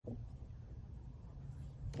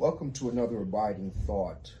Welcome to another abiding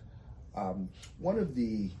thought. One of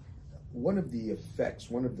the effects,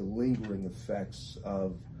 one of the lingering effects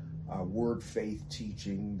of word faith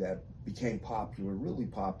teaching that became popular, really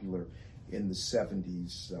popular in the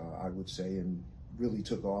 70s, I would say, and really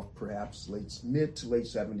took off perhaps mid to late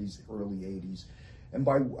 70s, early 80s. And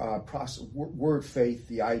by word faith,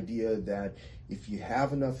 the idea that if you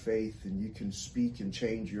have enough faith and you can speak and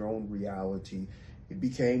change your own reality, it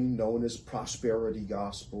became known as prosperity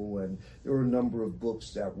gospel, and there were a number of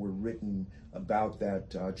books that were written about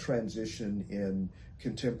that transition in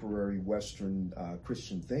contemporary Western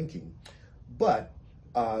Christian thinking. But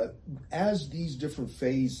as these different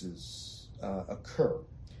phases occur,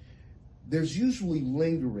 there's usually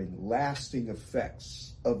lingering, lasting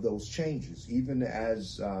effects of those changes, even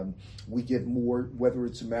as we get more, whether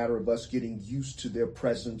it's a matter of us getting used to their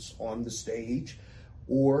presence on the stage,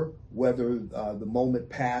 or whether the moment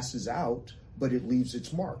passes out, but it leaves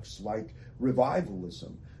its marks, like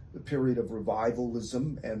revivalism. The period of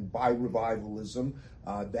revivalism, and by revivalism,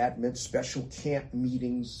 that meant special camp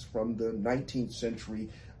meetings from the 19th century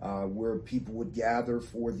where people would gather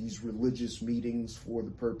for these religious meetings for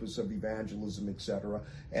the purpose of evangelism, etc.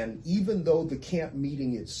 And even though the camp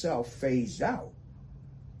meeting itself phased out,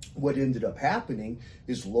 what ended up happening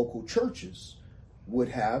is local churches would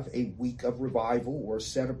have a week of revival or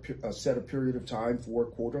set a period of time for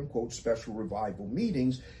quote unquote special revival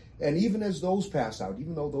meetings. And even as those pass out,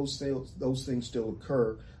 even though those things still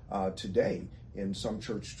occur today in some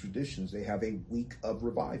church traditions, they have a week of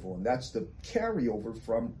revival. And that's the carryover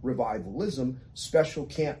from revivalism, special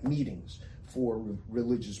camp meetings for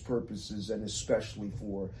religious purposes and especially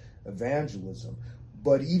for evangelism.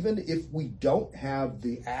 But even if we don't have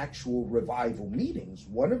the actual revival meetings,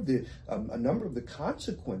 a number of the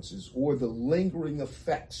consequences or the lingering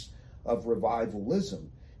effects of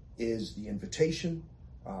revivalism is the invitation.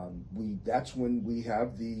 That's when we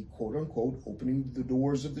have the quote unquote opening the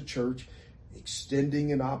doors of the church,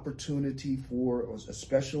 extending an opportunity for a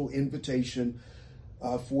special invitation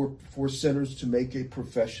for sinners to make a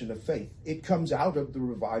profession of faith. It comes out of the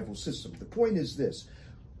revival system. The point is this: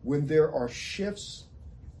 when there are shifts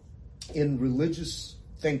in religious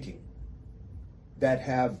thinking that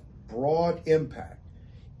have broad impact,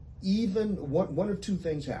 even one of two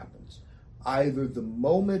things happens. Either the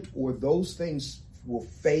moment or those things will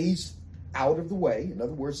phase out of the way. In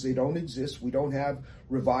other words, they don't exist. We don't have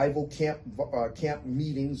revival camp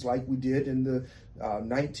meetings like we did in the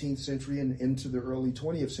 19th century and into the early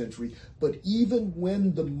 20th century. But even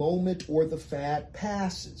when the moment or the fad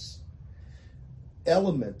passes,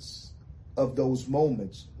 elements of those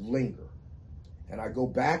moments linger. And I go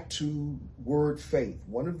back to word faith.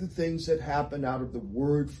 One of the things that happened out of the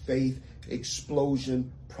word faith explosion,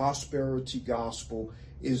 prosperity gospel,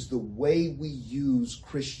 is the way we use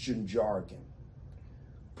Christian jargon,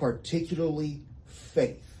 particularly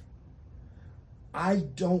faith. I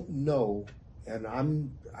don't know, and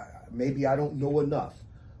maybe I don't know enough,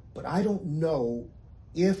 but I don't know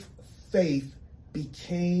if faith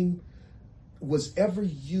was ever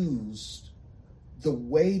used the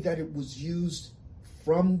way that it was used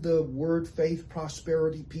from the word faith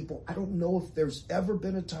prosperity people. I don't know if there's ever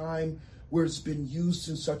been a time where it's been used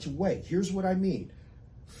in such a way. Here's what I mean.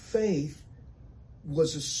 Faith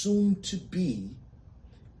was assumed to be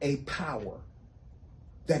a power,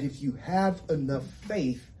 that if you have enough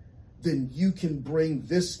faith, then you can bring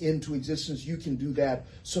this into existence, you can do that.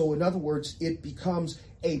 So in other words, it becomes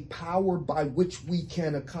a power by which we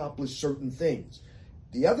can accomplish certain things.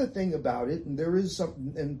 The other thing about it, and there is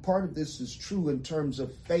something, and part of this is true in terms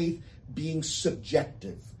of faith being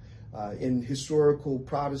subjective. In historical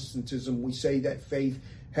Protestantism, we say that faith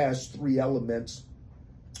has three elements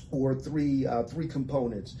or three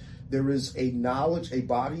components. There is a knowledge, a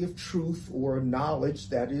body of truth or knowledge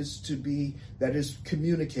that is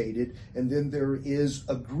communicated, and then there is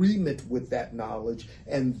agreement with that knowledge,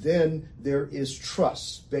 and then there is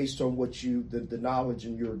trust based on the knowledge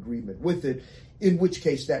and your agreement with it, in which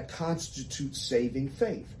case that constitutes saving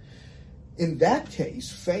faith. In that case,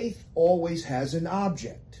 faith always has an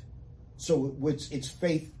object. So it's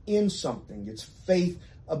faith in something, it's faith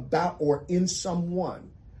about or in someone.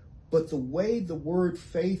 But the way the word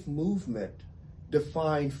faith movement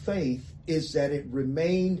defined faith is that it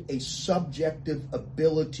remained a subjective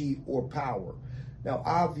ability or power. Now,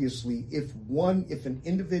 obviously, if an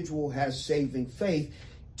individual has saving faith,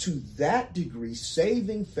 to that degree,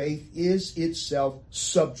 saving faith is itself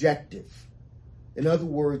subjective. In other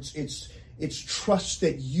words, it's trust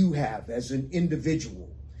that you have as an individual.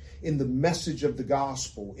 in the message of the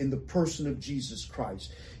gospel, in the person of Jesus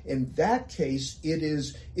Christ. In that case, it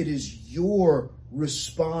is your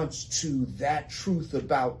response to that truth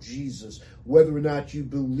about Jesus, whether or not you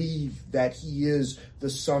believe that he is the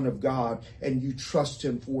Son of God and you trust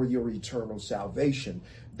him for your eternal salvation.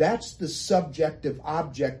 That's the subjective,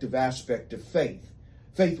 objective aspect of faith.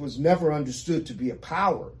 Faith was never understood to be a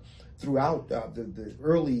power throughout the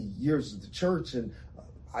early years of the church, and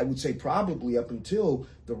I would say probably up until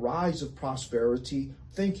the rise of prosperity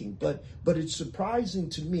thinking. But it's surprising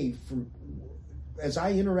to me, as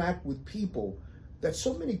I interact with people, that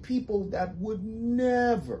so many people that would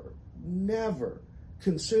never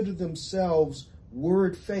consider themselves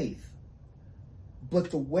word faith, but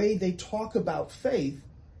the way they talk about faith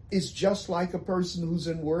is just like a person who's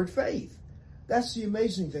in word faith. That's the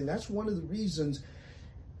amazing thing. That's one of the reasons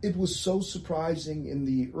it was so surprising in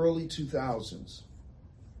the early 2000s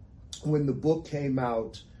when the book came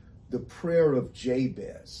out, The Prayer of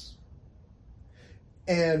Jabez.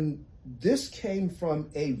 And this came from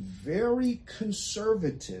a very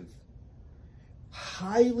conservative,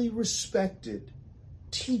 highly respected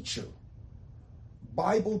teacher,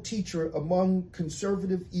 Bible teacher among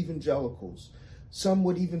conservative evangelicals. Some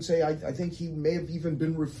would even say, I think he may have even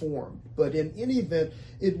been reformed. But in any event,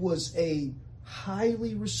 it was a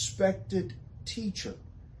highly respected teacher,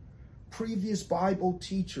 previous Bible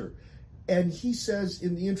teacher. And he says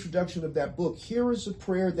in the introduction of that book, here is a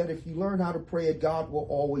prayer that if you learn how to pray it, God will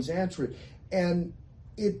always answer it. And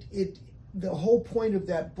the whole point of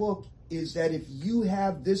that book is that if you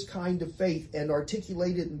have this kind of faith and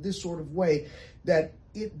articulate it in this sort of way, that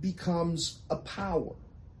it becomes a power.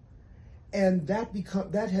 And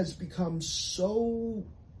that has become so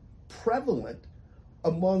prevalent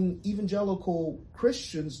among evangelical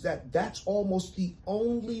Christians that that's almost the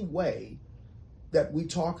only way that we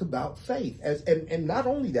talk about faith. And not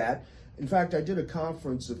only that, in fact, I did a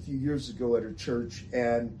conference a few years ago at a church,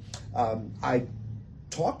 and I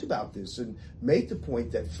talked about this and made the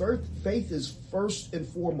point that faith is first and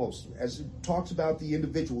foremost, as it talks about the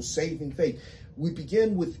individual saving faith. We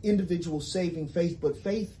begin with individual saving faith, but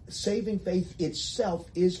saving faith itself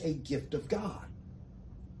is a gift of God.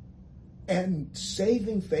 And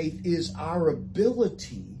saving faith is our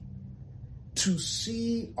ability to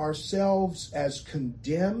see ourselves as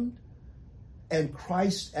condemned and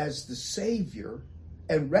Christ as the Savior,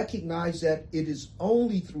 and recognize that it is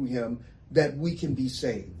only through him that we can be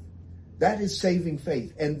saved. That is saving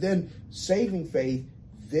faith. And then saving faith,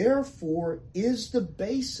 therefore, is the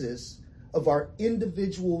basis of our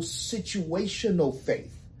individual situational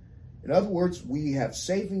faith. In other words, we have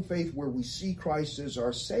saving faith where we see Christ as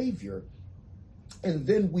our Savior, and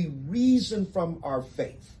then we reason from our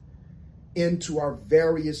faith into our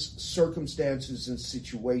various circumstances and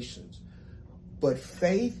situations. But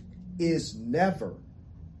faith is never,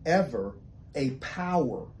 ever a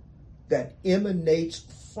power that emanates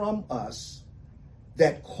from us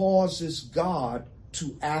that causes God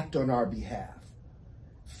to act on our behalf.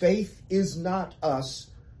 Faith is not us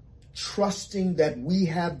trusting that we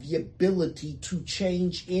have the ability to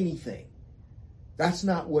change anything. That's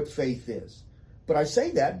not what faith is. But I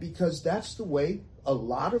say that because that's the way a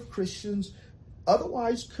lot of Christians,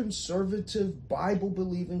 otherwise conservative,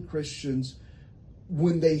 Bible-believing Christians,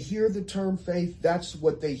 when they hear the term faith, that's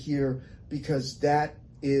what they hear, because that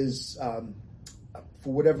is,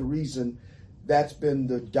 for whatever reason, that's been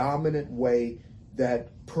the dominant way that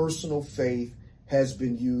personal faith has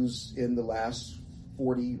been used in the last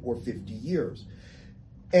 40 or 50 years.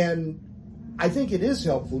 And I think it is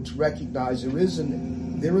helpful to recognize there is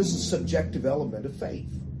a subjective element of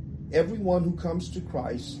faith. Everyone who comes to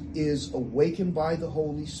Christ is awakened by the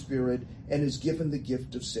Holy Spirit and is given the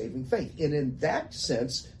gift of saving faith. And in that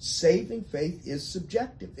sense, saving faith is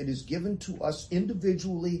subjective. It is given to us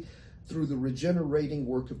individually through the regenerating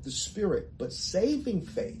work of the Spirit. But saving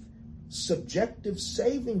faith, subjective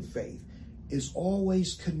saving faith, is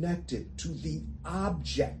always connected to the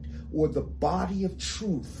object or the body of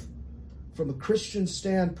truth. From a Christian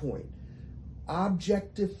standpoint,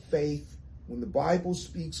 objective faith, when the Bible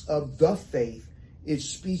speaks of the faith, it's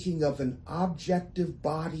speaking of an objective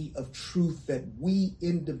body of truth that we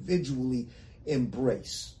individually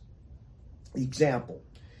embrace. Example,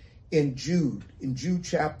 in Jude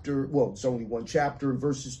chapter, well, it's only one chapter,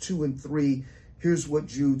 verses 2 and 3, here's what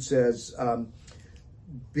Jude says,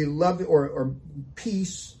 beloved, or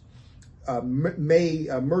peace, may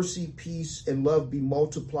mercy, peace, and love be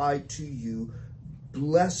multiplied to you,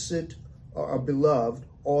 blessed, beloved,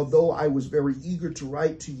 although I was very eager to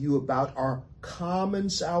write to you about our common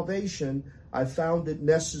salvation, I found it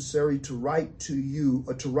necessary to write to you,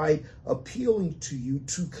 or to write appealing to you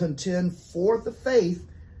to contend for the faith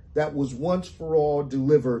that was once for all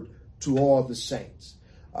delivered to all the saints.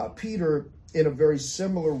 Peter, in a very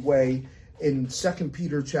similar way, in 2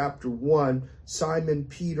 Peter chapter 1, Simon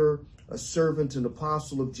Peter, a servant and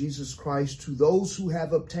apostle of Jesus Christ, to those who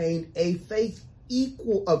have obtained a faith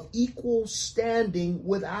equal standing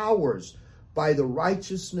with ours by the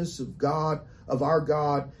righteousness of God, of our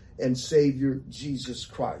God and Savior Jesus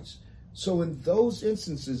Christ. So in those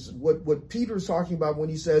instances, what Peter's talking about when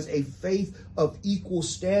he says a faith of equal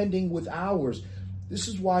standing with ours, this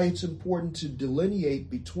is why it's important to delineate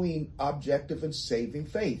between objective and saving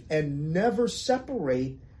faith and never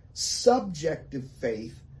separate subjective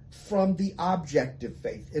faith from the objective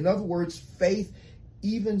faith. In other words, faith,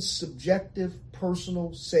 even subjective,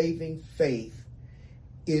 personal, saving faith,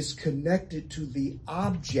 is connected to the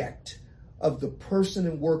object of the person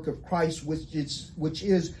and work of Christ, which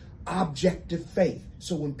is objective faith.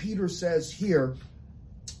 So when Peter says here,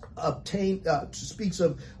 speaks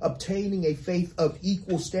of obtaining a faith of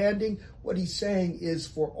equal standing, what he's saying is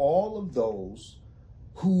for all of those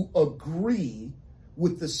who agree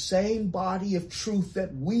with the same body of truth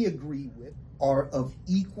that we agree with are of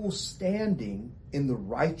equal standing in the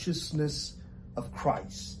righteousness of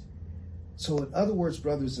Christ. So in other words,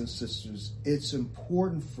 brothers and sisters, it's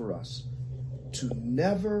important for us to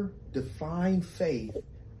never define faith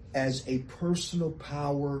as a personal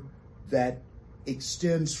power that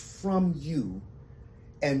extends from you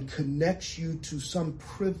and connects you to some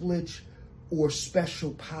privilege or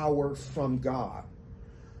special power from God.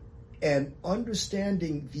 And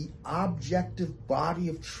understanding the objective body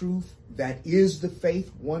of truth that is the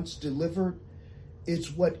faith once delivered,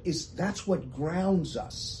 that's what grounds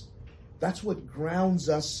us. That's what grounds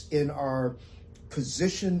us in our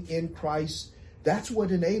position in Christ. That's what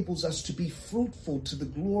enables us to be fruitful to the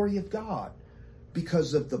glory of God,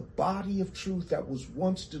 because of the body of truth that was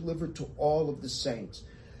once delivered to all of the saints.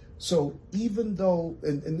 So even though,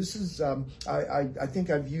 and this is, I think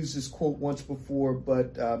I've used this quote once before,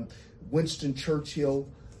 but Winston Churchill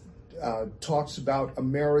talks about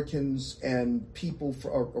Americans and people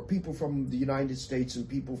from the United States and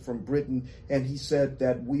people from Britain, and he said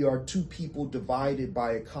that we are two people divided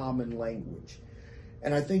by a common language.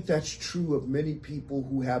 And I think that's true of many people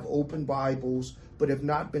who have open Bibles but have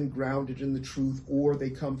not been grounded in the truth, or they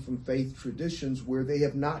come from faith traditions where they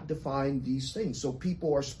have not defined these things. So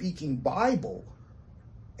people are speaking Bible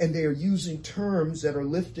and they are using terms that are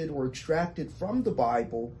lifted or extracted from the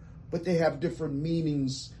Bible, but they have different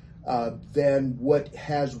meanings than what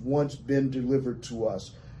has once been delivered to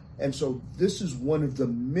us. And so this is one of the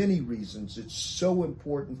many reasons it's so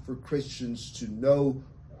important for Christians to know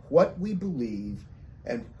what we believe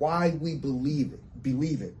and why we believe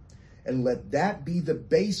it. And let that be the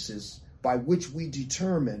basis by which we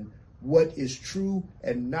determine what is true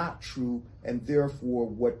and not true, and therefore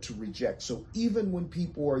what to reject. So even when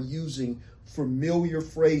people are using familiar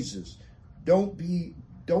phrases, don't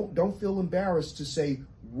feel embarrassed to say,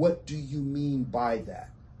 what do you mean by that?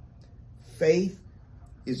 Faith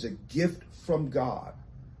is a gift from God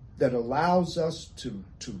that allows us to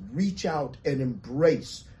reach out and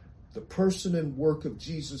embrace the person and work of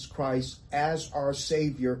Jesus Christ as our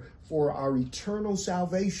Savior for our eternal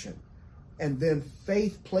salvation. And then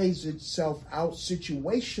faith plays itself out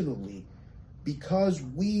situationally. Because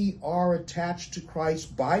we are attached to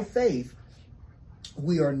Christ by faith,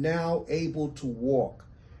 we are now able to walk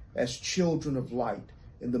as children of light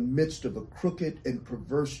in the midst of a crooked and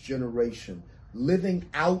perverse generation, living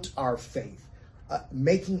out our faith,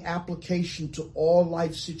 making application to all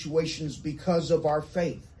life situations because of our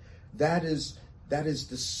faith. That is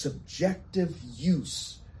the subjective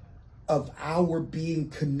use of our being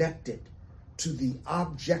connected to the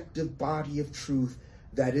objective body of truth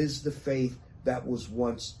that is the faith that was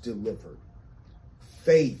once delivered.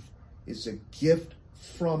 Faith is a gift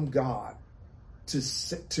from God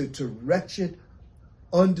to wretched,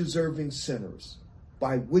 undeserving sinners,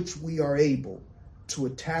 by which we are able to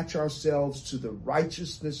attach ourselves to the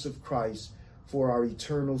righteousness of Christ for our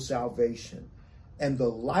eternal salvation. And the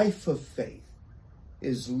life of faith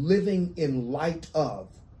is living in light of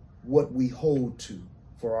what we hold to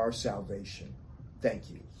for our salvation.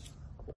 Thank you.